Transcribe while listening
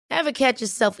Ever catch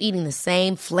yourself eating the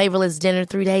same flavorless dinner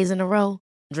 3 days in a row?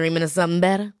 Dreaming of something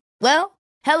better? Well,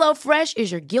 HelloFresh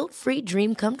is your guilt-free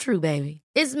dream come true, baby.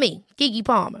 It's me, Keke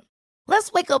Palmer.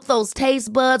 Let's wake up those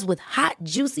taste buds with hot,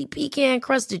 juicy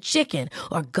pecan-crusted chicken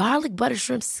or garlic butter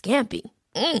shrimp scampi.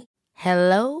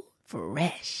 Hello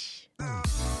Fresh.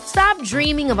 Stop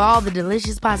dreaming of all the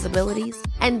delicious possibilities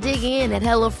and dig in at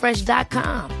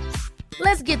HelloFresh.com.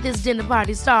 Let's get this dinner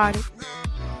party started.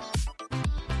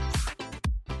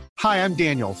 Hi, I'm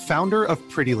Daniel, founder of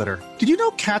Pretty Litter. Did you know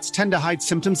cats tend to hide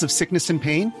symptoms of sickness and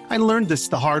pain? I learned this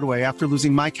the hard way after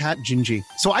losing my cat, Gingy.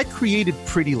 So I created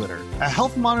Pretty Litter, a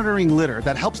health monitoring litter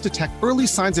that helps detect early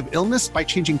signs of illness by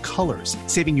changing colors,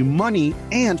 saving you money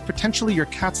and potentially your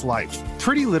cat's life.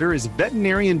 Pretty Litter is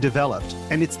veterinarian developed,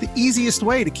 and it's the easiest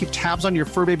way to keep tabs on your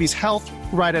fur baby's health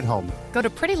right at home. Go to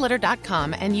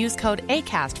prettylitter.com and use code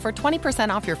ACAST for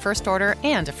 20% off your first order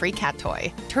and a free cat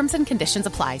toy. Terms and conditions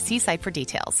apply. See site for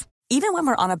details. Even when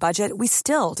we're on a budget, we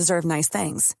still deserve nice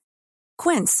things.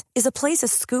 Quince is a place to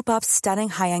scoop up stunning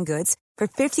high-end goods for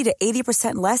 50 to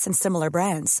 80% less than similar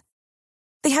brands.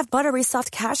 They have buttery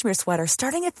soft cashmere sweaters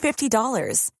starting at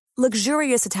 $50,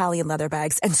 luxurious Italian leather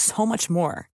bags, and so much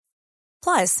more.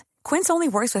 Plus, Quince only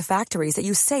works with factories that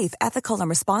use safe, ethical, and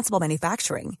responsible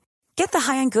manufacturing. Get the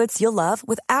high-end goods you'll love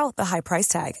without the high price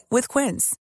tag with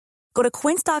Quince. Go to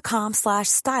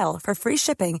quince.com/style for free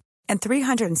shipping and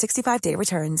 365-day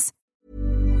returns.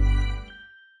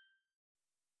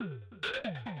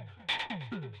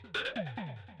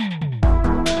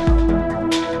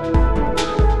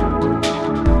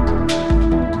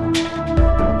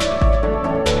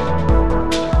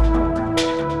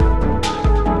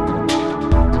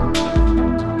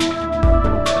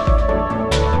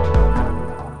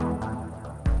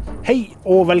 Hei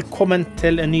og velkommen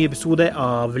til en ny episode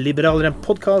av Liberaleren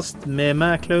podcast med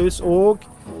meg, Klaus, og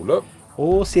Ole.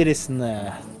 Og Sirisen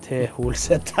til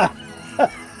Holseth.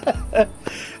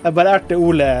 Jeg bare ærte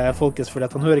Ole, folkens, fordi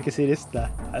at han hører ikke Sirisen.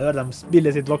 Jeg hører dem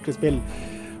spille sitt vakre spill.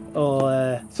 Og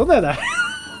sånn det.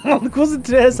 Han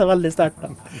konsentrerer seg veldig sterkt.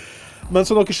 Men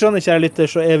som dere skjønner, kjære lytter,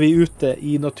 så vi ute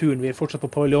i naturen. Vi fortsatt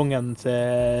på paviljongen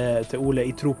til Ole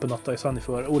i Tropenatta i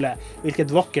Sandefjord. Ole,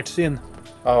 hvilket vakkert syn.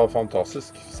 Ja,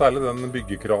 fantastisk. Særlig den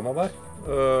byggekrana der.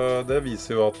 Det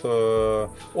viser jo at...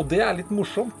 Og det litt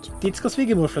morsomt. Dit skal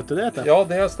svigermor flytte, det heter. Ja,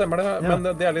 det stemmer det. Ja.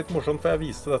 Men det litt morsomt, for jeg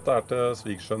viste dette her til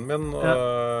svigersønnen min. Ja.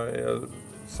 Jeg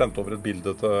sendte over et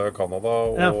bilde til Canada,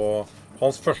 og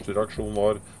hans første reaksjon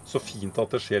var så fint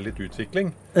at det skjer litt utvikling.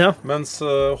 Ja. Mens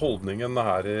holdningen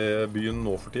her i byen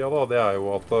nå for tida, da, det jo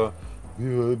at...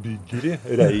 bygger de,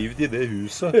 reiv de det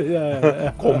huset.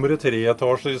 Kommer det 3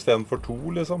 etasjer i stedet for 2,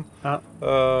 liksom. Ja.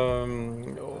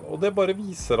 Og det bare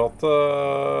viser at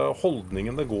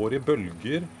holdningene går i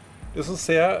bølger. Liksom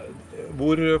ser jeg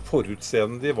hvor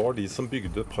forutseende de var, de som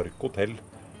bygde Park Hotel.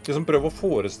 Liksom prøv å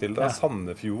forestille deg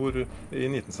Sandefjord i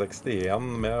 1961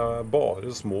 med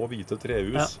bare små hvite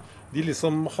trehus. De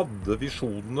liksom hadde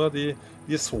visjonene,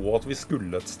 de så at vi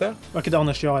skulle et sted. Var ikke det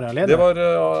Anders Jahre alene? Det var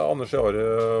Anders Jahre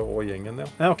og gjengen, ja.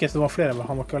 Ja, ok, så det var flere,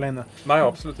 han var ikke alene. Nei,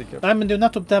 absolutt ikke. Nei, men det jo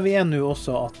nettopp der vi nå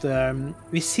også, at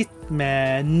vi sitter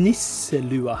med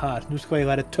nisselua her. Nå skal vi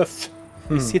være tøff.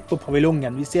 Vi sitter på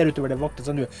paviljongen, vi ser utover det vakte,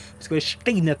 så nå vi skal være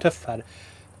steine tøff her.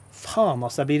 Faen,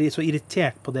 altså, jeg blir så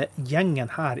irritert på det gjengen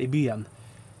her i byen,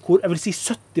 hvor jeg vil si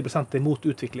 70% imot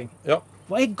utvikling. Ja.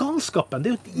 Hva galskapen?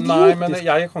 Det jo et idiotisk... Nei, men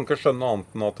jeg kan ikke skjønne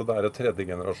annet enn at det et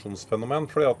tredjegenerasjonsfenomen,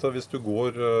 fordi at hvis du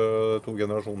går 2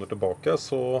 generasjoner tilbake,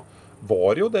 så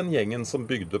var jo den gjengen som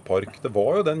bygde park, det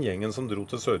var jo den gjengen som dro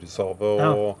til Sørishavet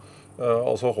og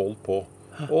altså holdt på.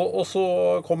 Og så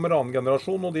kommer annen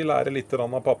generasjon, og de lærer litt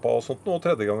av pappa og sånt, og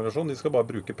tredje generasjon, de skal bare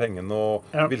bruke pengene og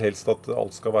vil helst at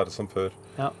alt skal være som før.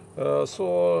 Ja.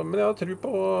 Men jeg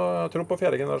tror på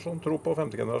fjerde generasjon, tror på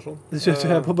femte generasjon.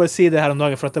 Jeg får bare si det her om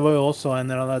dagen, for det var jo også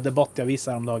en debatt i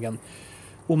avisen her om dagen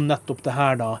om nettopp det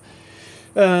her da,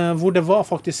 hvor det var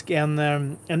faktisk en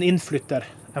innflytter.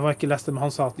 Jeg var ikke lest det, men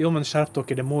han sa at jo, men skjerp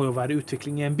dere, det må jo være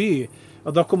utvikling i en by.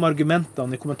 Og da kom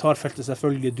argumentene i kommentarfeltet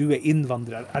selvfølgelig, du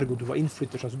innvandrer, ergo du var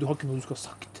innflytter, så du har ikke noe du skal ha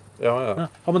sagt. Ja.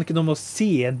 Har man ikke noe med å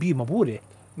si i en by man bor i?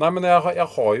 Nei, men jeg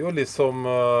har jo liksom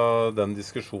den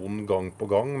diskusjonen gang på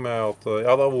gang med at,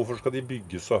 ja da, hvorfor skal de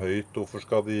bygge så høyt, hvorfor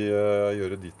skal de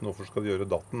gjøre ditten, hvorfor skal de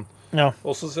gjøre datten? Ja.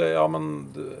 Og så sier jeg, ja,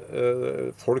 men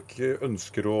folk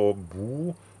ønsker å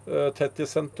bo tett i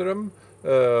sentrum.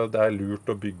 Det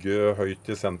lurt å bygge høyt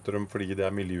i sentrum fordi det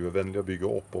miljøvennlig å bygge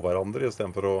oppå hverandre i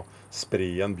stedet for å spre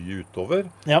en by utover.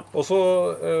 Ja. Og så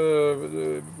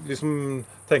liksom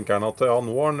tenker han at ja,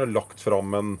 nå har han lagt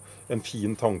fram en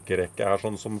fin tankerekke her,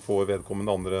 sånn som får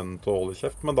vedkommende andre enn til å holde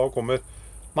kjeft. Men da kommer,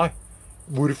 nei,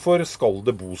 hvorfor skal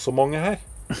det bo så mange her?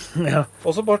 Ja.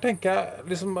 Og så bare tenker jeg,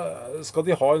 liksom, skal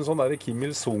de ha en sånn der Kim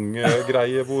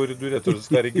Il-sung-greie hvor du rett og slett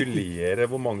skal regulere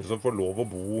hvor mange som får lov å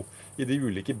bo i de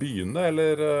ulike byene,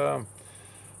 eller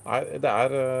nei, det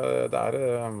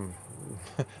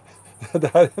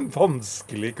er en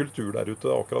vanskelig kultur der ute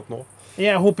akkurat nå.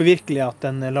 Jeg håper virkelig at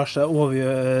den lar seg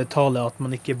overtale, at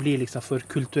man ikke blir liksom for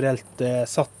kulturelt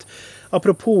satt.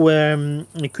 Apropos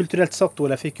kulturelt satt,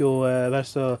 Ole, jeg fikk jo være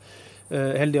så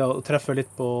heldig å treffe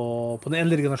litt på den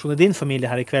eldre generasjonen i din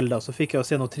familie her i kveld, da. Så fikk jeg å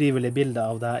se noen trivelige bilder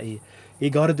av deg i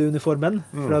gardeuniformen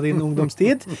fra din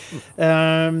ungdomstid.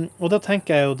 Og da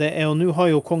tenker jeg jo, nå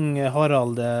har jo kong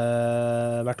Harald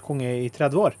vært konge i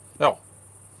 30 år. Ja.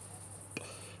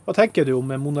 Hva tenker du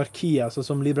om monarkiet? Altså,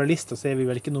 som liberalister så er vi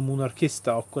vel ikke noen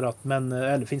monarkister akkurat, men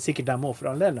det finnes sikkert dem også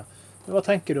for all del. Men hva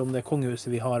tenker du om det kongehuset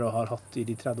vi har og har hatt i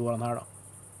de 30 årene her da?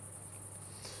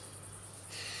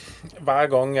 Hver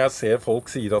gang jeg ser folk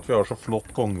sier at vi har så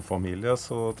flott kongefamilie,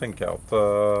 så tenker jeg at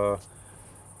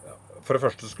for det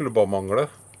første skulle det bare mangle.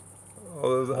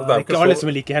 Det er ikke alle som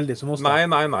er like heldige som oss. Nei,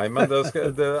 men det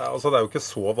er jo ikke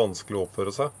så vanskelig å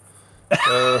oppføre seg.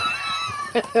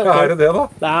 Er det da?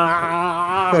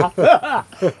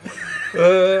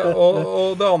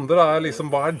 Og det andre er liksom,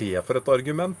 hva er det for et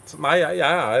argument? Nei, jeg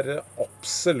er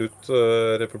absolutt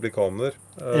republikaner.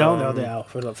 Ja, det er jeg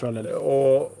for alle.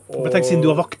 Men tenk siden du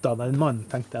har vakta den mannen,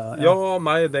 tenkte jeg. Ja,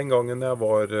 nei, den gangen jeg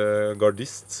var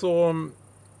gardist, så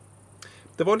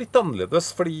det var litt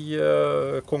annerledes, fordi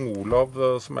kong Olav,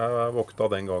 som jeg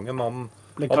vokta den gangen, han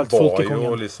var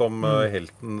jo liksom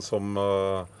helten som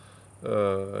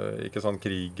ikke sånn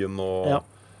krigen og ja.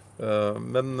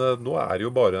 Men nå er det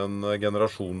jo bare en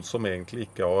generasjon som egentlig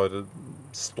ikke har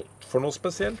stått for noe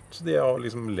spesielt. De har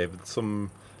liksom levd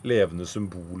som levende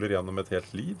symboler gjennom et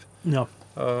helt liv. Ja.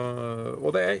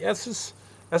 Og jeg synes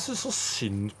så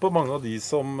synd på mange av de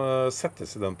som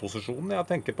settes i den posisjonen. Jeg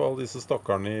tenker på alle disse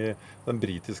stakkarene i den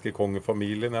britiske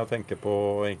kongefamilien. Jeg tenker på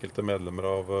enkelte medlemmer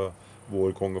av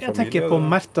vår kongefamilie. Jeg tenker på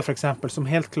Märtha for eksempel, som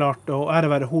helt klart å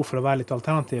være hun for å være litt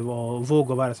alternativ og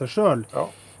våge å være seg selv. Ja.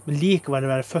 Men likevel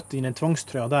være født inn i en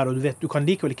tvangstrøya der, og du kan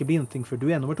likevel ikke bli noe før du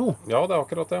er nummer 2. Ja, det er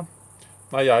akkurat det.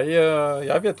 Nei,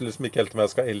 jeg vet liksom ikke helt om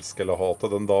jeg skal elske eller hate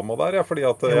den dama der, fordi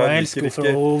at jeg elsker henne for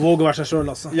å våge å være seg selv,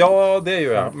 altså. Ja, det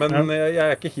gjør jeg, men jeg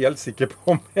er ikke helt sikker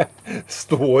på om jeg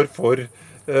står for,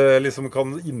 liksom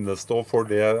kan innestå for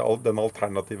den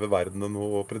alternative verdenen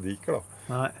og prediker,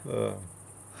 da.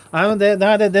 Nei, men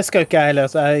det skal jo ikke jeg heller,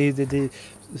 altså,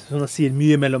 som jeg sier,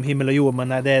 mye mellom himmel og jord,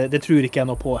 men det tror ikke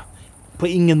jeg noe på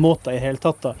ingen måte i hele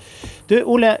tatt da. Du,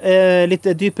 Ole, litt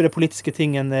dypere politiske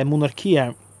ting enn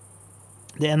monarkiet.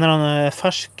 Det er en eller annen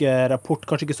fersk rapport,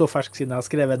 kanskje ikke så fersk siden jeg har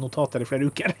skrevet notater i flere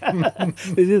uker, men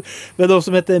det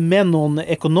som heter Menon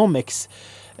Economics,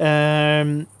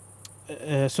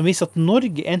 som viser at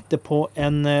Norge endte på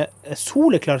en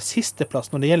soleklar sisteplass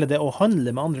når det gjelder det å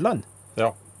handle med andre land. Ja.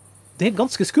 Det er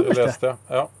ganske skummelt. Det leste jeg,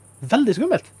 ja. Veldig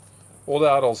skummelt. Og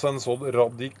det er altså en så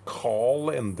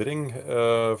radikal endring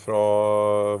fra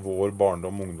vår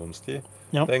barndom og ungdomstid.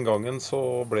 Ja. Den gangen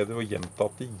så ble det jo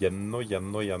gjentatt igjen og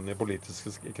igjen i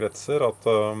politiske kretser at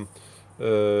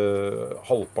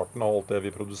halvparten av alt det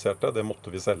vi produserte, det måtte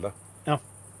vi selge. Ja.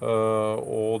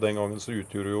 Og den gangen så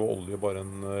utgjorde jo olje bare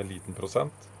en liten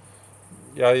prosent.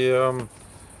 Jeg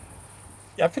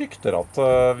frykter at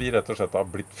vi rett og slett har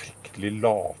blitt fryktelig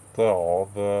late av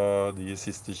de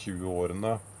siste 20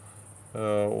 årene.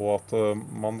 Og at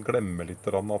man glemmer litt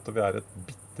at vi er et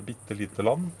bitte lite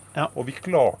land. Ja. Og vi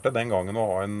klarte den gangen å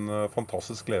ha en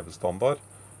fantastisk levestandard.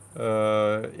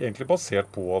 Egentlig basert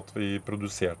på at vi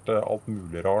produserte alt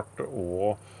mulig rart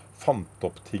og fant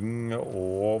opp ting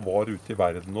og var ute i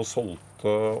verden og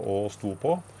solgte og sto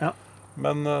på. Ja.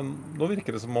 Men nå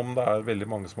virker det som om det er veldig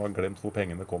mange som har glemt hvor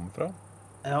pengene kommer fra.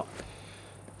 Ja.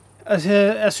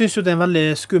 Jeg synes jo det er en veldig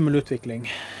skummel utvikling.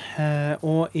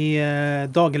 Og i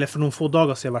dag, eller for noen få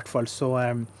dager siden i hvert fall,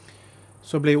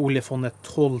 så ble oljefondet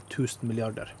 12 000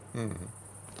 milliarder.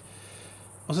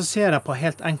 Og så ser jeg på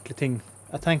helt enkle ting.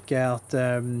 Jeg tenker at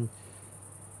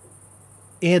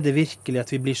er det virkelig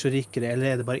at vi blir så rikere, eller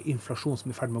er det bare inflasjon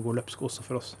som er ferdig med å gå løpsk også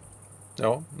for oss?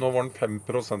 Ja, nå var den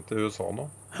 5% i USA nå.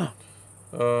 Ja.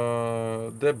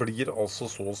 Det blir altså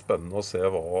så spennende å se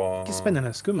hva... Ikke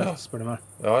spennende, skummelt, spør du meg.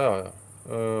 Ja.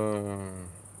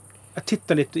 Jeg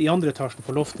tittet litt i andre etasjen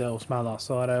på loftet hos meg da,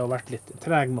 så har jeg jo vært litt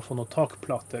treg med å få noen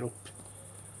takplater opp.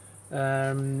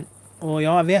 Og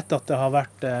ja, jeg vet at det har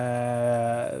vært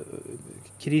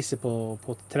krise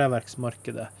på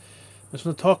treverksmarkedet. Men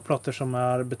sånne takplater som jeg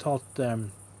har betalt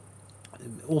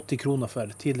 80 kroner for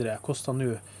tidligere, koster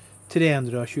nå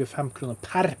 325 kroner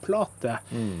per plate.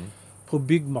 på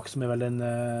Byggmax, som vel den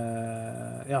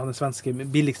svenske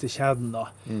billigste kjeden da.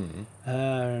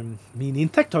 Min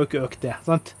inntekt har jo ikke økt det,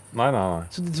 sant? Nei.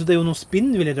 Så det jo noen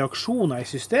spinnville reaksjoner i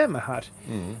systemet her.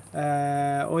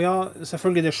 Og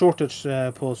selvfølgelig det shortage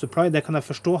på supply, det kan jeg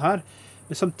forstå her.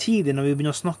 Men samtidig, når vi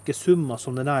begynner å snakke summer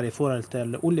som det der i forhold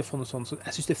til oljefond og sånn, så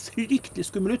jeg synes det fryktelig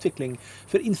skummel utvikling.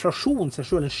 For inflasjon seg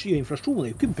selv, en sky av inflasjon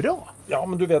jo ikke bra. Ja,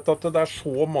 men du vet at det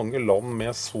så mange land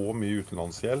med så mye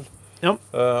utenlandsgjeld,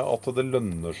 at det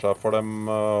lønner seg for dem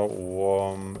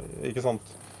ikke sant?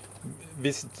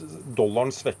 Hvis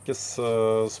dollaren svekkes,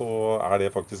 så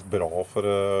det faktisk bra for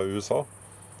USA.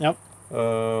 Ja.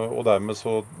 Og dermed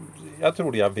så jeg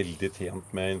tror de veldig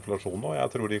tjent med inflasjon, og jeg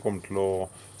tror de kommer til å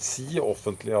si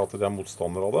offentlig at de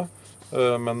motstandere av det,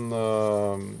 men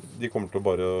de kommer til å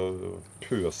bare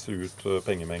pøse ut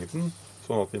pengemengden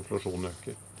sånn at inflasjonen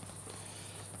øker.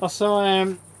 Altså,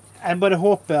 jeg bare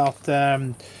håper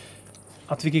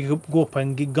at vi ikke går på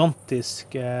en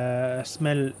gigantisk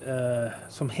smell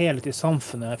som helhet i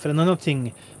samfunnet. For en annen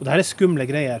ting, og det her skumle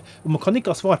greier, og man kan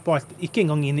ikke ha svar på alt, ikke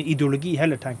engang inn i ideologi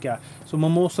heller, tenker jeg. Så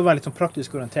man må også være litt sånn praktisk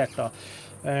orientert da.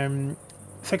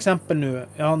 For eksempel nå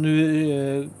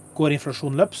går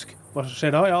inflasjonen løpsk. Hva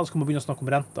skjer da? Ja, så skal man begynne å snakke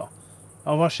om renta.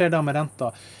 Ja, hva skjer da med renta?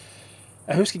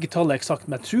 Jeg husker ikke tallet eksakt,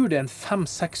 men jeg tror det en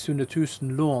 500 000-600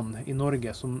 000 lån i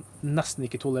Norge som nesten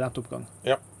ikke tåler renteoppgang.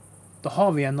 Ja. Da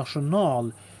har vi en nasjonal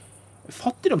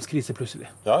fattigdomskrise plutselig.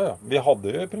 Ja. Vi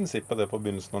hadde jo i prinsippet det på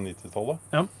begynnelsen av 90-tallet.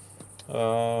 Ja.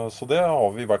 Så det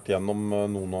har vi vært gjennom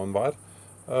noen og enhver.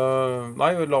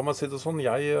 Nei, la meg si det sånn.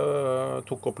 Jeg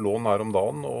tok opp lån her om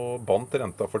dagen og bandt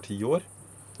renta for 10 år.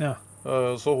 Ja.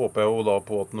 Så håper jeg jo da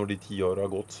på at når de 10 år har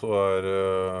gått, så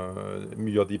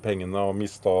mye av de pengene har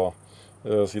mistet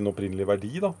sin opprinnelige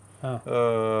verdi da. Ja.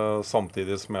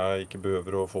 Samtidig som jeg ikke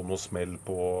behøver å få noe smell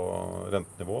på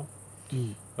rentenivå.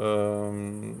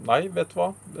 Nei, vet du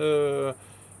hva?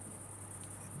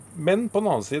 Men på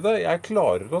den annen side, jeg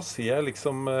klarer å se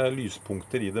liksom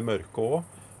lyspunkter i det mørke også.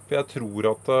 For jeg tror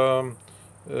at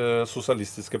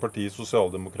sosialistiske partier,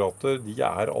 sosialdemokrater, de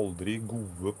aldri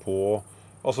gode på...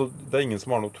 Altså, det ingen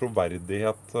som har noe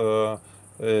troverdighet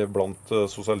blant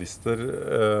sosialister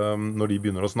når de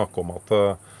begynner å snakke om at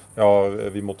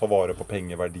vi må ta vare på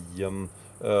pengeverdien,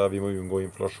 vi må unngå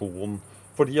inflasjon.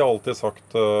 For de har alltid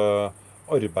sagt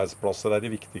arbeidsplasser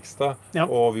det viktigste,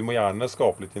 og vi må gjerne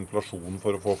skape litt inflasjon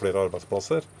for å få flere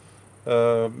arbeidsplasser.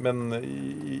 Men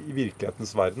i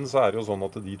virkelighetens verden så det jo sånn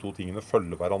at de to tingene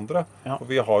følger hverandre. Og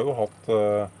vi har jo hatt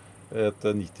et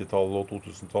 90-tall og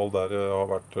 2000-tall der det har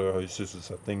vært høy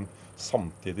sysselsetting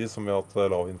samtidig som vi har hatt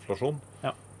lav inflasjon.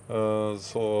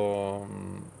 Så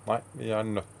nei, vi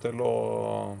nødt til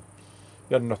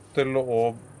å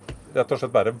rett og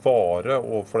slett være vare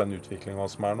overfor den utviklingen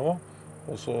som nå.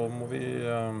 Og så må vi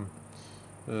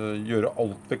gjøre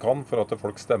alt vi kan for at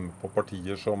folk stemmer på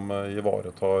partier som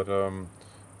ivaretar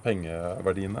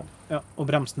pengeverdiene. Ja, og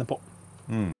bremsene på.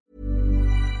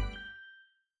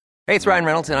 Hey, it's Ryan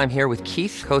Reynolds, and I'm here with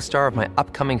Keith, co-star of my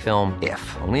upcoming film,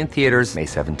 If, only in theaters May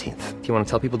 17th. Do you want to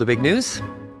tell people the big news?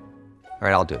 All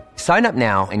right, I'll do it. Sign up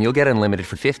now and you'll get unlimited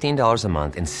for $15 a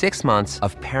month and 6 months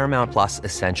of Paramount Plus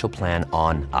Essential Plan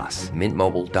on us.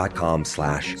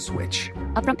 MintMobile.com/switch.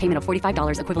 Upfront payment of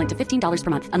 $45 equivalent to $15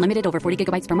 per month. Unlimited over 40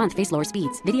 gigabytes per month. Face lower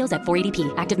speeds. Videos at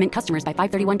 480p. Active Mint customers by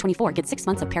 531.24 get 6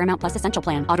 months of Paramount Plus Essential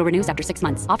Plan. Auto renews after 6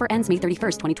 months. Offer ends May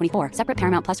 31st, 2024. Separate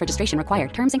Paramount Plus registration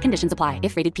required. Terms and conditions apply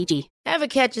if rated PG. Ever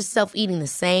catch yourself eating the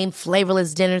same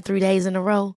flavorless dinner 3 days in a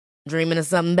row? Dreaming of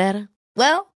something better?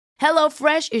 Well,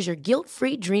 HelloFresh is your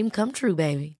guilt-free dream come true,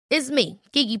 baby. It's me,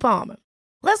 Keke Palmer.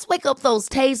 Let's wake up those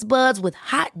taste buds with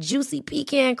hot, juicy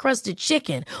pecan-crusted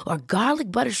chicken or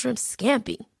garlic butter shrimp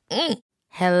scampi.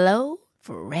 Hello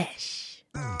Fresh.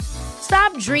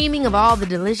 Stop dreaming of all the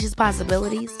delicious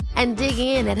possibilities and dig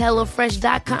in at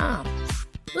HelloFresh.com.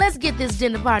 Let's get this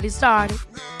dinner party started.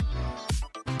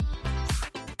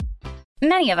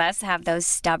 Many of us have those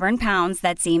stubborn pounds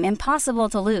that seem impossible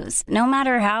to lose, no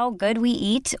matter how good we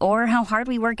eat or how hard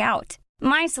we work out.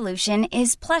 My solution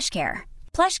is PlushCare.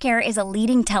 PlushCare is a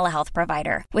leading telehealth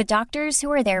provider with doctors who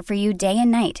are there for you day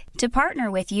and night to partner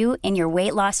with you in your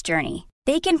weight loss journey.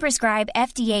 They can prescribe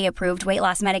FDA-approved weight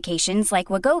loss medications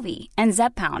like Wegovy and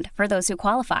Zepbound for those who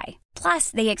qualify. Plus,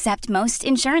 they accept most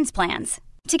insurance plans.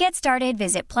 To get started,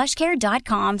 visit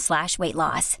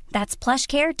plushcare.com/weightloss. That's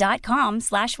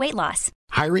plushcare.com/weightloss.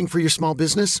 Hiring for your small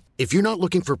business? If you're not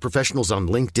looking for professionals on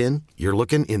LinkedIn, you're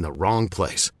looking in the wrong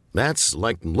place. That's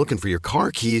like looking for your car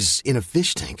keys in a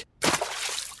fish tank.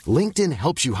 LinkedIn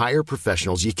helps you hire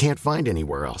professionals you can't find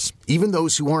anywhere else, even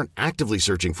those who aren't actively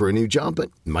searching for a new job but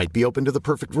might be open to the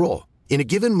perfect role. In a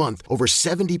given month, over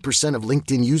 70% of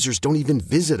LinkedIn users don't even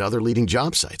visit other leading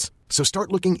job sites. So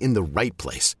start looking in the right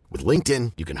place. With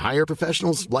LinkedIn, you can hire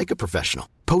professionals like a professional.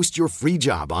 Post your free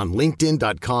job on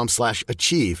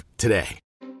linkedin.com/achieve today.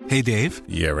 Hey, Dave.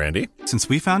 Yeah, Randy. Since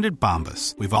we founded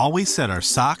Bombas, we've always said our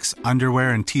socks,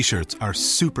 underwear, and T-shirts are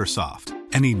super soft.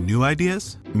 Any new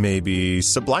ideas? Maybe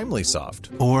sublimely soft.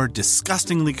 Or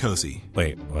disgustingly cozy.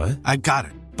 Wait, what? I got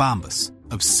it. Bombas.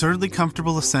 Absurdly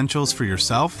comfortable essentials for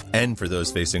yourself and for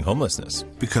those facing homelessness.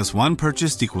 Because one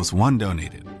purchased equals one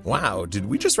donated. Wow, did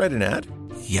we just write an ad?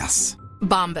 Yes.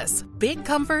 Bombas. Big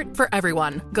comfort for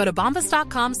everyone. Go to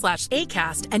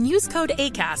bombas.com/ACAST and use code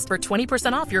ACAST for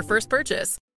 20% off your first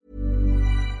purchase.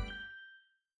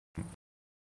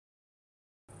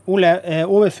 Ole,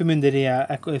 overformynderiet.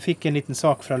 Jeg fikk en liten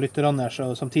sak fra lytterne her,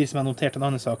 så samtidig som jeg noterte en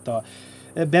annen sak da.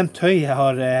 Bent Høie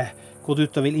har gått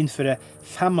ut og vil innføre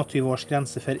 25-års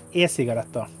grense for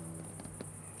e-sigaretter.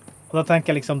 Og da tenker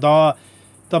jeg liksom, da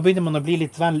begynner man å bli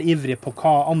litt vel ivrig på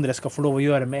hva andre skal få lov å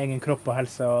gjøre med egen kropp og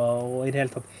helse, og i det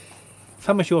hele tatt.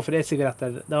 25 år for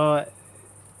e-sigaretter, da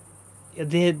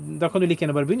kan du like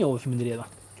gjerne bare begynne overformynderiet da.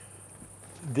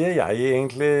 Det jeg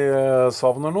egentlig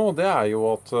savner nå, det er jo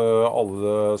at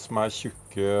alle som er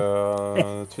tjukke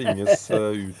tvinges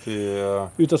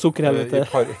ut av sukkerhelvete.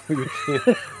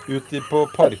 På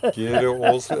parker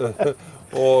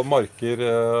og marker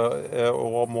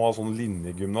og må ha sånn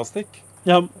linjegymnastikk.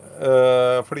 Ja.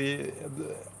 Fordi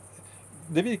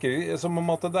det virker som om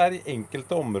at det er i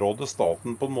enkelte områder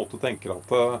staten på en måte tenker at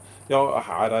ja,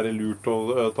 her er det lurt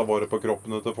å ta vare på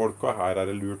kroppene til folk, og her er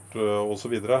det lurt, og så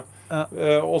videre. Ja.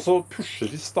 Og så pusher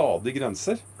de stadig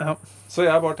grenser. Ja. Så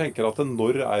jeg bare tenker at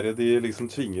når er det de liksom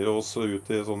tvinger oss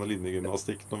ut i sånne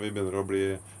linjegymnastikk når vi begynner å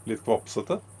bli litt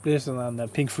kvapsete? Det blir sånn en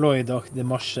Pink Floyd og det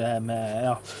marsje med,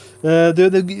 ja. Det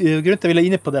grunnen til jeg ville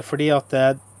inne på det, fordi at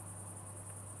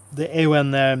det er jo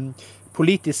en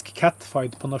politisk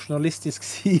catfight på nasjonalistisk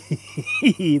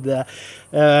side.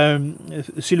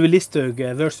 Sylvi Listhaug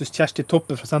versus Kjersti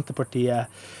Toppe fra Senterpartiet.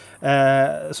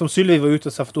 Som Sylvi var ute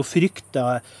og sa, for hun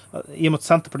frykter, i og med at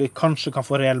Senterpartiet kanskje kan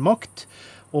få reell makt.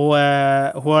 Og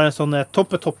hun har en sånn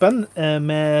toppen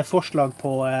med forslag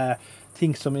på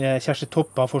ting som Kjersti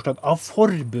Toppe har forslag av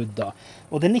forbud. Da.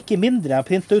 Og den er ikke mindre, jeg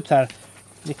har printet ut her,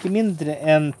 det er ikke mindre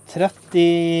enn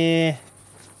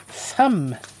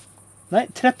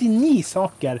 39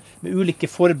 saker med ulike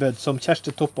forbud som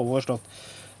Kjersti Toppe har foreslått.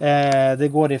 Det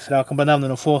går ifra, jeg kan bare nevne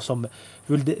noen få som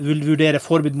vil vurdere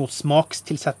forbud mot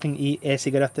smakstilsetning i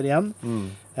e-sigaretter igjen.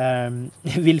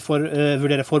 Vil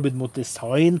vurdere forbud mot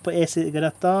design på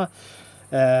e-sigaretter.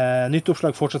 Nytt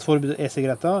oppslag, fortsatt forbud mot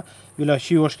e-sigaretter. Vil ha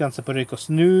 20-årsgrense på røyk og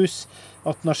snus.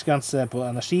 18-årsgrense på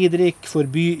energidrikk.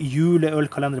 Forby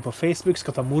juleølkalendere på Facebook.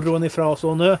 Skal ta moroen ifra oss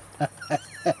og nå.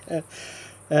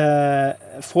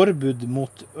 Forbud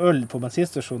mot øl på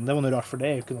bensinstasjonen, det var noe rart, for det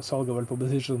er jo ikke noe salg av øl på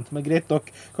bensinstasjonen, men greit nok,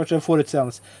 kanskje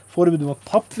forutseende. Forbud mot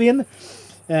pappvin,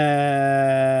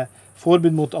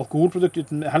 forbud mot alkoholprodukt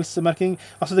uten helsemerking.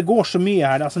 Altså det går så mye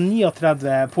her, altså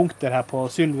 39 punkter her på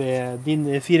Sylvi, din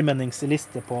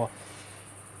firmenningsliste på.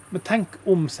 Men tenk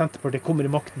om Senterpartiet kommer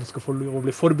i makten og skal få lov å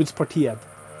bli forbudspartiet.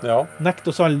 Ja. Nekt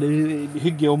oss all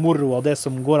hygge og moro av det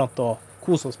som går an til å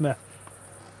kose oss med.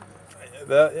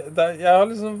 Jeg har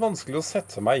liksom vanskelig å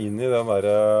sette meg inn i den der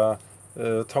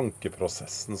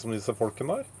tankeprosessen som disse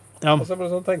folkene har. Ja. Altså jeg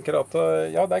bare tenker at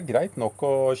ja, det er greit nok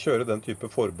å kjøre den type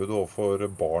forbud overfor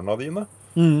barna dine,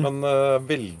 men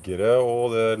velgere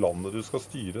og det landet du skal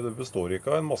styre, det består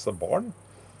ikke av en masse barn.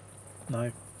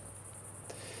 Nei,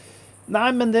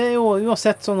 men det er jo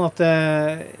uansett sånn at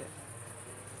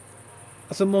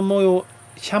altså man må jo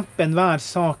kjempe enhver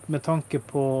sak med tanke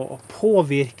på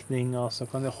påvirkning, altså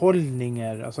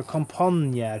holdninger, altså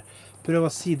kampanjer. Prøve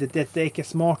å si at dette er ikke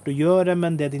smart å gjøre,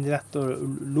 men det er din rett og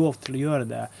lov til å gjøre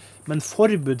det. Men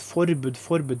forbud,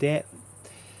 det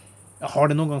har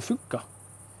det noen gang funket?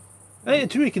 Jeg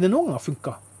tror ikke det noen gang har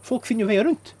funket. Folk finner jo veier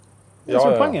rundt. Det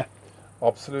er poenget.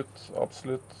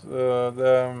 Absolutt.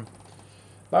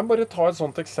 Nei, bare ta et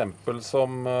sånt eksempel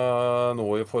som nå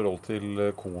i forhold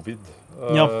til covid.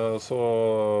 Så,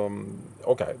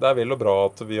 ok, det er vel og bra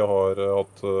at vi har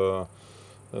hatt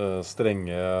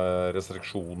strenge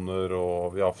restriksjoner,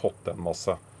 og vi har fått en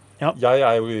masse. Ja. Jeg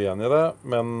er jo uenig i det,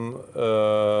 men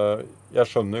jeg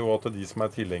skjønner jo at de som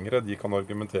er tilhengere, de kan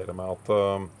argumentere med at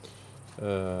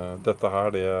dette her,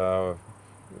 det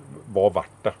var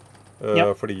verdt det.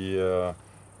 Fordi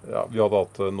ja, vi hadde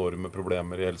hatt enorme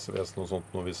problemer i helsevesenet og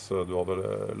sånt nå hvis du hadde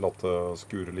latt det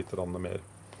skure litt mer.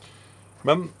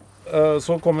 Men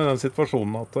så kom vi i den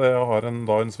situasjonen at jeg har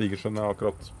en svigersønn jeg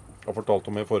akkurat har fortalt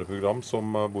om i forrige program,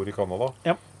 som bor i Canada.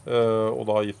 Ja. Og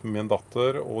da gift med min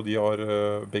datter, og de har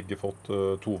begge fått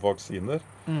 2 vaksiner.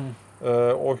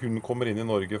 Og hun kommer inn i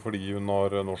Norge fordi hun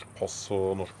har norsk pass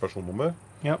og norsk personnummer.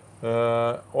 Ja.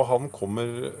 Og han kommer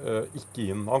ikke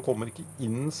inn. Han kommer ikke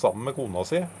inn sammen med kona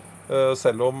si,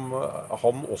 selv om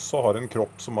han også har en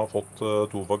kropp som har fått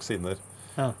 2 vaksiner.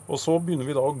 Ja. Og så begynner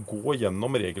vi da å gå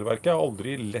gjennom regelverket. Jeg har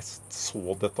aldri lest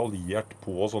så detaljert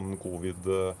på sånn covid.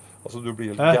 Altså, du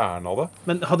blir helt gæren av det.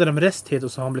 Men hadde de reist hit, og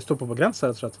så han ble stoppet på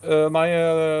grensa, rett og slett? Nei,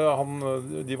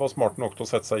 de var smarte nok til å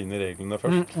sette seg inn i reglene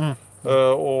først.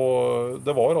 Og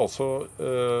det var altså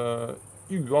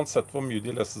uansett hvor mye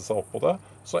de leste seg opp på det,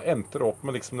 så endte det opp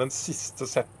med liksom den siste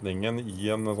setningen i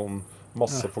en sånn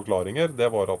masse forklaringer. Det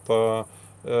var at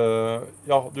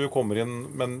ja, du kommer inn,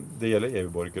 men det gjelder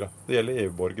EU-borgere. Det gjelder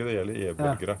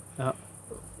EU-borgere. Ja.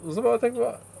 Og så bare tenkte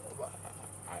jeg,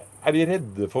 er de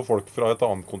redde for folk fra et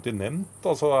annet kontinent?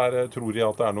 Altså, tror de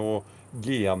at det er noen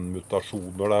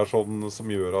genmutasjoner der sånn, som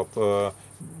gjør at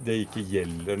det ikke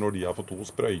gjelder når de har fått 2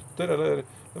 sprøyter? Eller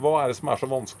hva er det som er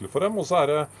så vanskelig for dem? Og så er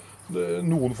det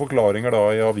noen forklaringer da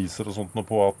i aviser og sånt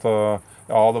på at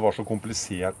ja, det var så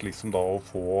komplisert liksom da å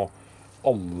få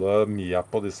alle med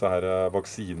på disse her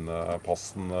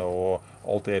vaksinepassene og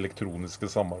alt det elektroniske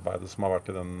samarbeidet som har vært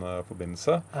i den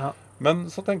forbindelse. Ja. Men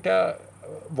så tenker jeg,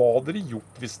 hva hadde de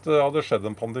gjort hvis det hadde skjedd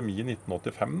en pandemi i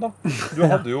 1985 da? Du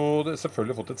hadde jo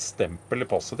selvfølgelig fått et stempel i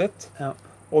passet ditt. Ja.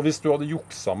 Og hvis du hadde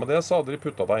juksa med det, så hadde de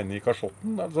puttet deg inn i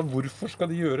kasjotten. Altså, hvorfor skal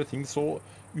de gjøre ting så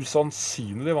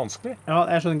usannsynlig vanskelig? Ja,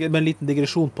 jeg skjønner, men en liten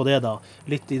digresjon på det da.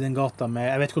 Litt i den gata med,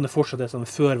 jeg vet ikke om det fortsatt er sånn,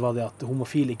 før var det at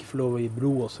homofile ikke får lov å gi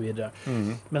blod og så videre.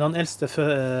 Men han eldste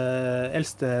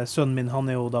sønnen min,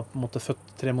 han er jo da på en måte født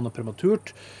 3 måneder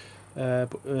prematurt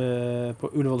på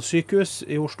Ullevål sykehus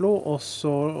i Oslo, og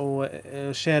så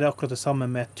skjer akkurat det samme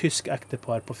med et tysk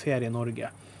ektepar på ferie i Norge.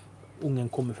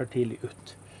 Ungen kommer for tidlig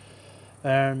ut.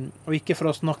 Og ikke for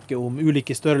å snakke om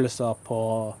ulike størrelser på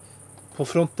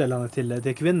frontdelene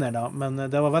til kvinner da, men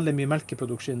det var veldig mye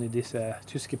melkeproduksjon i disse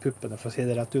tyske puppene, for å si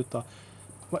det rett ut da.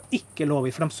 Det var ikke lov,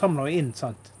 for de samlet jo inn,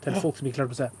 sant, til folk som ikke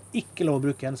klarte å se, ikke lov å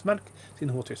bruke hennes melk,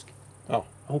 siden hun var tysk. Ja.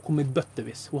 Hun kom i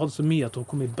bøttevis. Hun hadde så mye at hun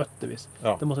kom i bøttevis.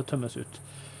 Ja. Det måtte tømmes ut.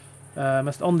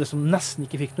 Mens andre som nesten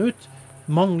ikke fikk noe ut,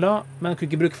 manglet, men kunne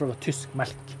ikke bruke for å ha tysk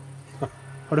melk.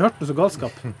 Har du hørt noe så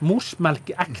galskap?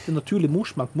 Morsmelk, ekte naturlig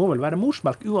morsmelk må vel være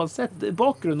morsmelk, uansett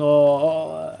bakgrunn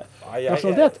og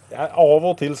nasjonalitet? Av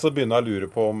og til så begynner jeg å lure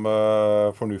på om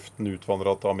fornuften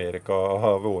utvandret til Amerika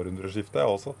ved århundreskiftet.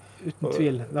 Altså. Uten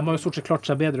tvil. De har jo stort sett klart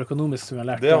seg bedre økonomisk, som vi har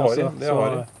lært. Det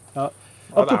har de. Ja.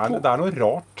 Det er noe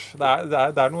rart.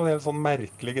 Det er noen helt sånn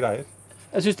merkelige greier.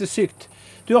 Jeg synes det er sykt.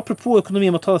 Du, apropos økonomi,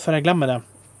 jeg må ta det før jeg glemmer det.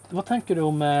 Hva tenker du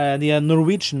om de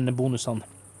Norwegian-bonusene?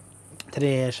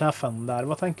 3 sjefen der.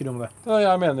 Hva tenker du om det? Ja,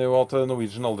 jeg mener jo at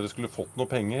Norwegian aldri skulle fått noe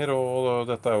penger, og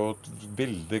dette er jo et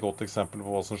veldig godt eksempel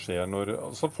på hva som skjer når...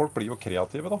 Altså, folk blir jo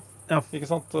kreative da. Ja. Ikke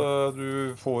sant?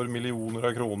 Du får millioner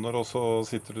av kroner, og så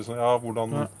sitter du sånn, ja,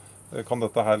 hvordan kan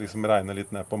dette her liksom regne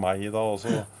litt ned på meg da? Og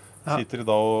så sitter de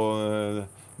da og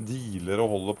dealer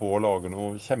og holder på og lager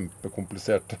noe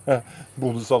kjempekompliserte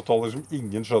bonusavtaler som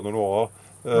ingen skjønner noe av,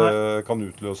 kan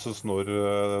utløses når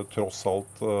tross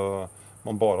alt...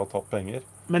 man bare har tatt penger.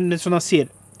 Men som jeg sier,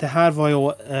 det her var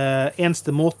jo eneste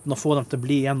måten å få dem til å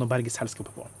bli igjen og berge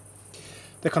selskapet på.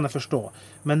 Det kan jeg forstå.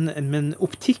 Men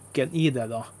optikken i det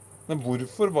da. Men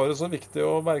hvorfor var det så viktig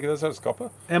å berge det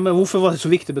selskapet? Ja, men hvorfor var det så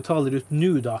viktig å betale ut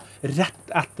nå da,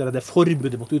 rett etter det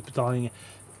forbudet mot utbetaling?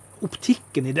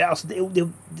 Optikken i det, altså det er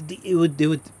jo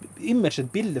et image, et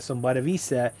bilde som bare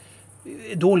viser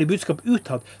dårlig budskap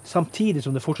utad, samtidig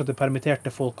som det fortsatt er permitterte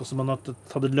folk, og som man har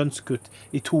tatt et lønnskutt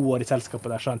i 2 år i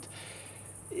selskapet der, sant?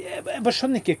 Jeg bare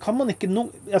skjønner ikke, kan man ikke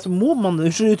altså må man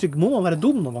være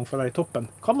dum noen gang for å være i toppen?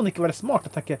 Kan man ikke være smart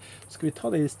og tenke, skal vi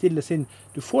ta det i stille sinn?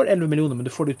 Du får 11 millioner, men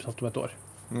du får det utbetalt om et år.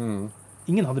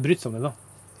 Ingen hadde brytt seg om det da.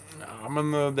 Ja,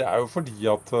 men det er jo fordi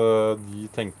at de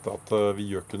tenkte at vi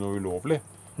gjør ikke noe ulovlig.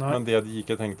 Nei. Men det de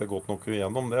ikke tenkte godt nok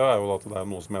igjennom, det er jo at det er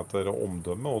noe som heter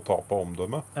omdømme, og tap av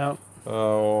omdømme. Ja.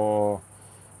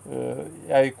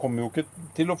 Jeg kommer jo ikke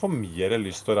til å få mer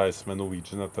lyst til å reise med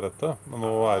Norwegian etter dette, men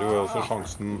nå er jo også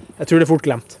sjansen... Jeg tror det er fort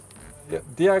glemt.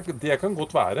 Det kan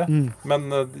godt være, men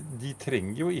de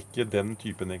trenger jo ikke den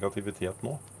type negativitet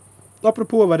nå.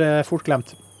 Apropos å være fort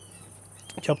glemt.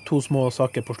 Kjapt 2 små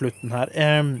saker på slutten her.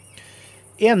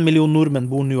 1 million nordmenn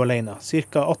bor nå alene,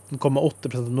 ca.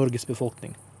 18,8% av Norges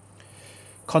befolkning.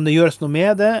 Kan det gjøres noe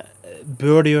med det?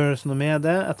 Bør det gjøres noe med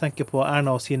det? Jeg tenker på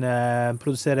Erna og sine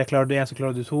produserer, klarer du 1, så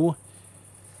klarer du 2.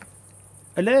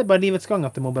 Eller er det bare livets gang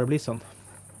at det må bare bli sånn?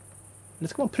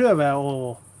 Eller skal man prøve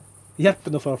å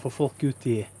hjelpe noe for å få folk ut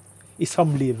i i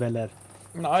samliv, eller?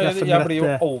 Nei, jeg blir jo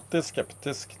alltid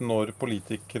skeptisk når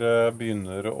politikere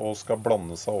begynner å skal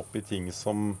blande seg opp i ting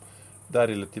som det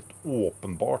er relativt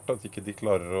åpenbart at ikke de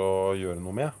klarer å gjøre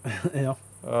noe med. Ja.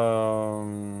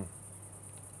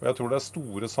 Og jeg tror det er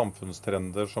store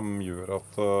samfunnstrender som gjør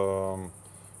at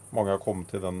mange har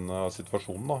kommet i den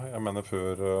situasjonen. Da. Jeg mener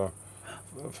før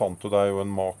fant du deg jo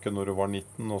en make når du var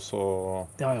 19, og så,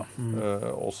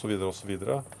 og så videre, og så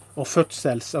videre. Og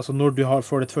fødsels, altså når du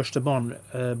får ditt første barn,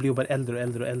 blir jo bare eldre og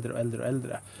eldre og eldre og eldre og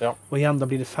eldre. Ja. Og igjen, da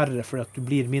blir det færre fordi at du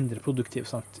blir mindre produktiv,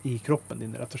 sant, i kroppen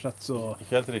din, rett og slett. Så...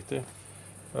 Helt riktig.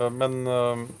 Men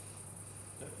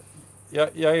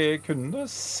jeg kunne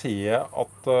se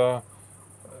at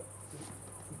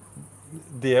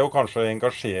det å kanskje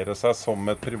engasjere seg som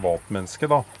et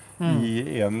privatmenneske da,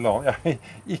 i en eller annen...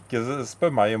 Ikke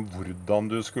spør meg om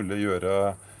hvordan du skulle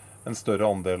gjøre en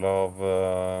større andel av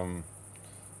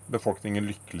befolkningen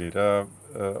lykkeligere,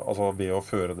 altså ved å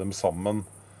føre dem sammen.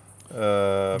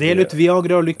 Del ut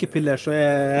Viagra og lykkepiller, så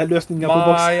er løsningen på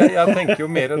boks. Nei, jeg tenker jo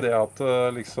mer det at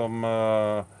liksom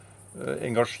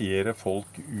engasjere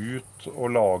folk ut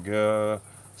og lage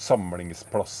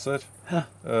samlingsplasser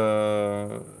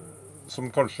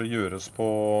som kanskje gjøres på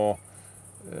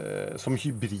som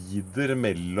hybrider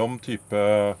mellom type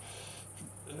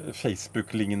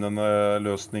Facebook-lignende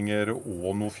løsninger og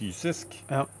noe fysisk.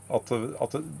 Ja.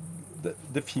 At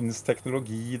det finnes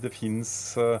teknologi, det finnes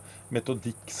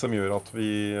metodikk som gjør at vi...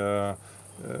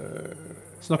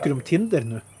 Snakker du om Tinder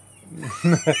nå?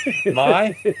 Nei,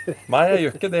 jeg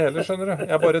gjør ikke det heller, skjønner du.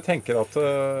 Jeg bare tenker at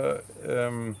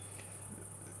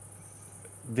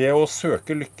det å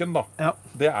søke lykken, da,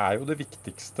 det er jo det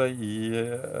viktigste i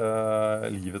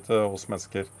livet til oss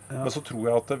mennesker. Ja. Men så tror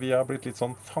jeg at vi er blitt litt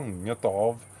sånn fanget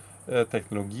av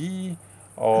teknologi,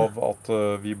 av at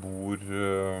vi bor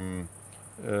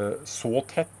så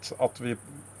tett at vi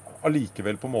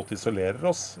allikevel på en måte isolerer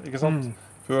oss, ikke sant?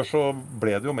 Før så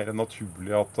ble det jo mer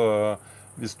naturlig at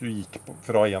hvis du gikk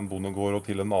fra en bondegård og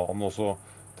til en annen, og så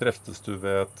treftes du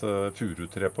ved et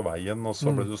furutre på veien, og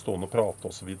så ble du stående og prate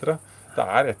og så videre. Det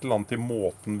er et eller annet i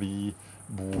måten vi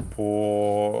bor på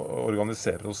og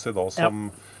organiserer oss i dag som...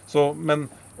 Så, men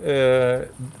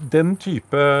den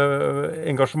type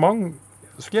engasjement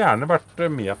skulle gjerne vært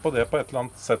med på det på et eller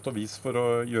annet sett og vis for å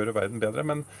gjøre verden bedre,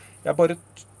 men jeg bare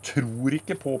tror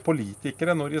ikke på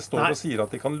politikere når de står og sier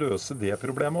at de kan løse det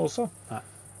problemet også.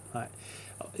 Nei.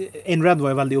 Ayn Rand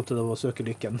var jo veldig opptatt av å søke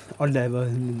lykken. Alle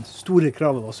store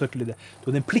kravet var å søke lykken. Du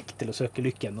hadde en plikt til å søke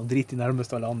lykken og drite i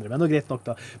nærmest alle andre. Men det var greit nok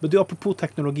da. Men du, apropos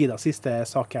teknologi da, siste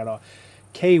sak her da.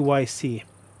 KYC.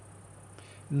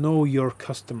 Know your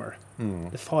customer.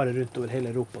 Det farer rundt over hele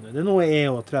Europa nå. Det er noe jeg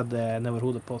har tredd nedover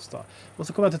hodet på oss da. Og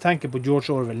så kom jeg til å tenke på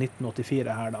George Orwell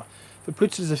 1984 her da. For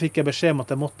plutselig så fikk jeg beskjed om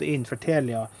at jeg måtte inn for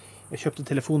Telia. Jeg kjøpte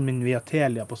telefonen min via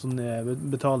Telia på sånn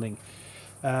betaling.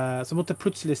 Så måtte jeg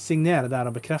plutselig signere der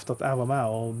og bekrefte at jeg var med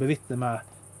og bevitne meg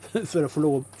for å få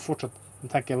lov å fortsatt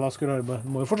tenke, hva skal jeg gjøre?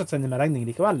 Må jo fortsatt sende meg regning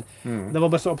likevel. Det var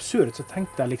bare så absurd, så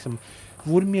tenkte jeg liksom,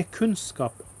 hvor mye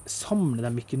kunnskap samler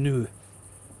de ikke nå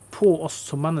på oss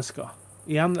som mennesker?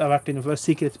 Igjen, jeg har vært innenfor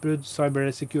sikkerhetsbrudd,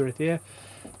 cyber security.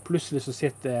 Plutselig så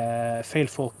sitter feil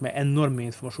folk med enorm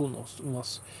informasjon om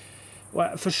oss. Og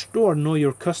jeg forstår Know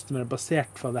Your Customer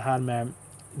basert på det her med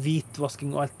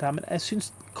hvitvasking og alt det her, men jeg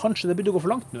synes kanskje det burde gå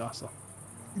for langt nå, altså.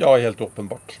 Ja, helt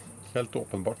åpenbart. Helt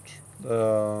åpenbart.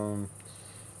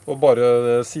 Og bare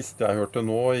det siste jeg hørte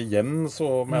nå, igjen så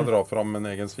må jeg dra fram min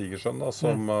egen svigersønn da,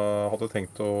 som hadde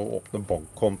tenkt å åpne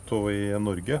bankkonto i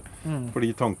Norge.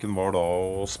 Fordi tanken var da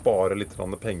å spare litt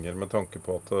penger med tanke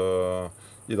på at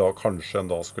de da kanskje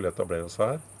en dag skulle etablere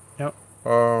seg her. Ja.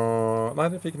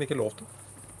 Nei, det fikk han ikke lov til.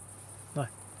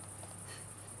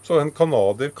 Så en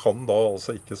kanadier kan da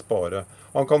altså ikke spare.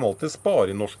 Han kan alltid spare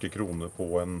i norske kroner på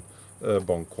en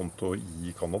bankkonto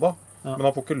i Kanada. Ja. Men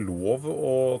han får ikke lov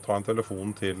å ta en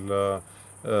telefon til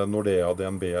Nordea,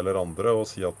 DNB eller andre og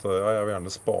si at ja, jeg vil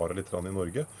gjerne spare litt i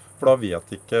Norge. For da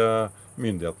vet ikke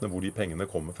myndighetene hvor de pengene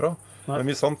kommer fra. Nei. Men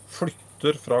hvis han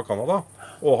flytter fra Kanada,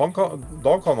 og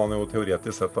da kan han jo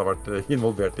teoretisk sett ha vært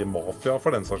involvert i mafia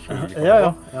for den saks skyld.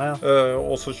 Ja.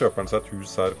 Og så kjøper han seg et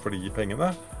hus her for de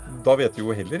pengene. Da vet vi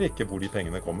jo heller ikke hvor de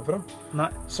pengene kommer fra. Nei.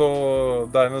 Så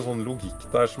det er en sånn logikk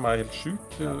der som er helt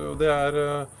syk. Det er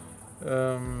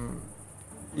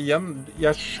igjen,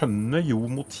 jeg skjønner jo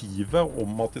motivet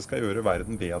om at de skal gjøre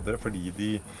verden bedre fordi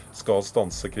de skal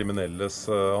stanse kriminelles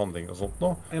handlinger og sånt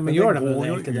nå. Ja, men det går går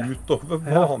jo utover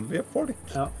vanlige folk.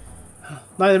 Ja.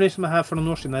 Nei, det her for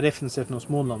noen år siden jeg referenserte noen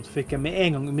småland, så fikk jeg med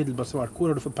en gang umiddelbart svar. Hvor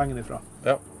har du fått pengene fra?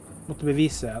 Ja. Måtte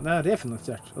bevise, det er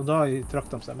refinansiert, og da trakk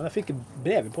de seg. Men jeg fikk et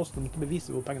brev I posten og måtte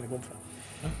bevise hvor pengene kom fra.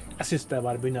 Jeg synes det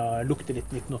bare begynner å lukte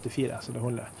litt 1984, så det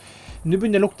holder. Nå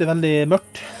begynner det å lukte veldig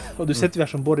mørkt, og du sitter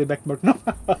her som Borre I Beck-mørkt nå.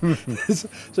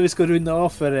 så vi skal runde av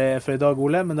for I dag,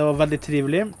 Ole, men det var veldig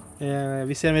trivelig.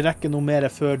 Vi ser om vi rekker noe mer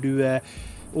før du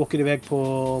åker I vei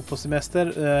på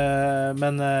semester,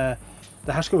 men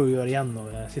det her skal vi gjøre igjen og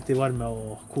sitte I varme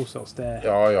og kose oss.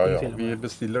 Ja. Vi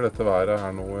bestiller dette været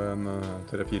her nå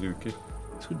 3-4 uker.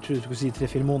 Jeg trodde du skulle si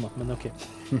 3-4 måneder, men ok.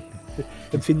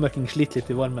 En finnmarking sliter litt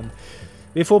I varmen.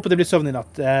 Vi får håpe det blir søvn I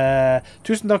natt.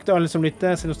 Tusen takk til alle som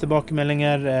lytter. Send oss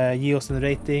tilbakemeldinger. Gi oss en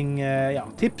rating.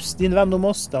 Tips din venn om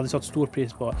oss. Det hadde satt stor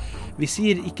pris på. Vi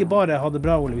sier ikke bare ha det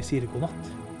bra, Ole. Vi sier god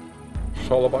natt.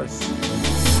 Shalabais.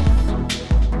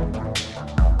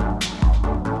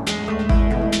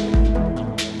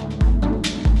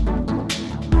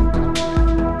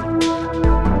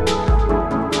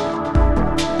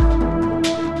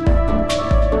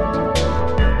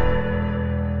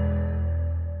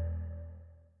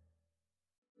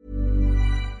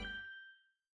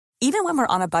 Even when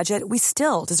we're on a budget, we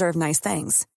still deserve nice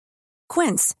things.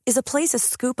 Quince is a place to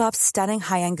scoop up stunning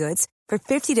high-end goods for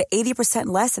 50 to 80%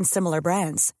 less than similar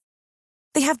brands.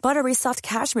 They have buttery soft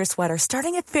cashmere sweaters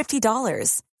starting at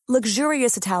 $50,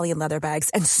 luxurious Italian leather bags,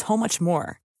 and so much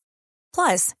more.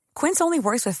 Plus, Quince only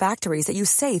works with factories that use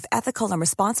safe, ethical, and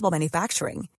responsible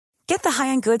manufacturing. Get the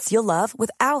high-end goods you'll love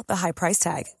without the high price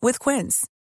tag with Quince.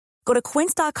 Go to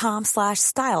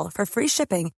quince.com/style for free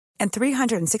shipping and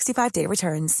 365-day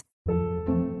returns.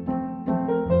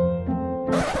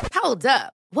 Hold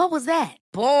up. What was that?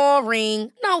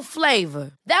 Boring. No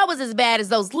flavor. That was as bad as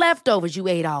those leftovers you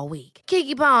ate all week.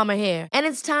 Keke Palmer here, and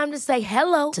it's time to say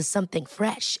hello to something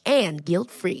fresh and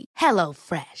guilt-free. Hello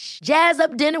Fresh. Jazz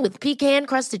up dinner with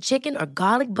pecan-crusted chicken or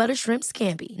garlic butter shrimp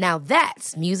scampi. Now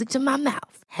that's music to my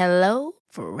mouth. Hello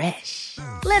Fresh.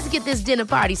 Let's get this dinner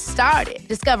party started.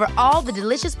 Discover all the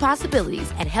delicious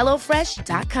possibilities at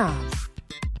HelloFresh.com.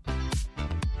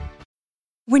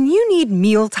 When you need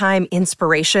mealtime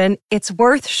inspiration, it's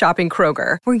worth shopping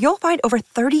Kroger, where you'll find over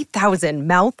 30,000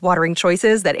 mouth-watering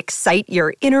choices that excite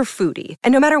your inner foodie.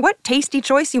 And no matter what tasty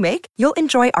choice you make, you'll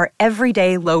enjoy our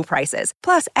everyday low prices,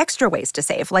 plus extra ways to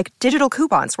save, like digital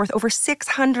coupons worth over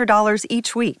 $600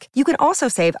 each week. You can also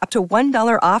save up to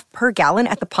 $1 off per gallon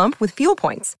at the pump with fuel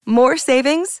points. More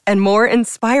savings and more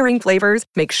inspiring flavors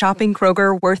make shopping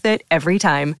Kroger worth it every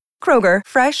time. Kroger,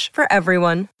 fresh for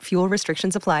everyone. Fuel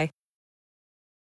restrictions apply.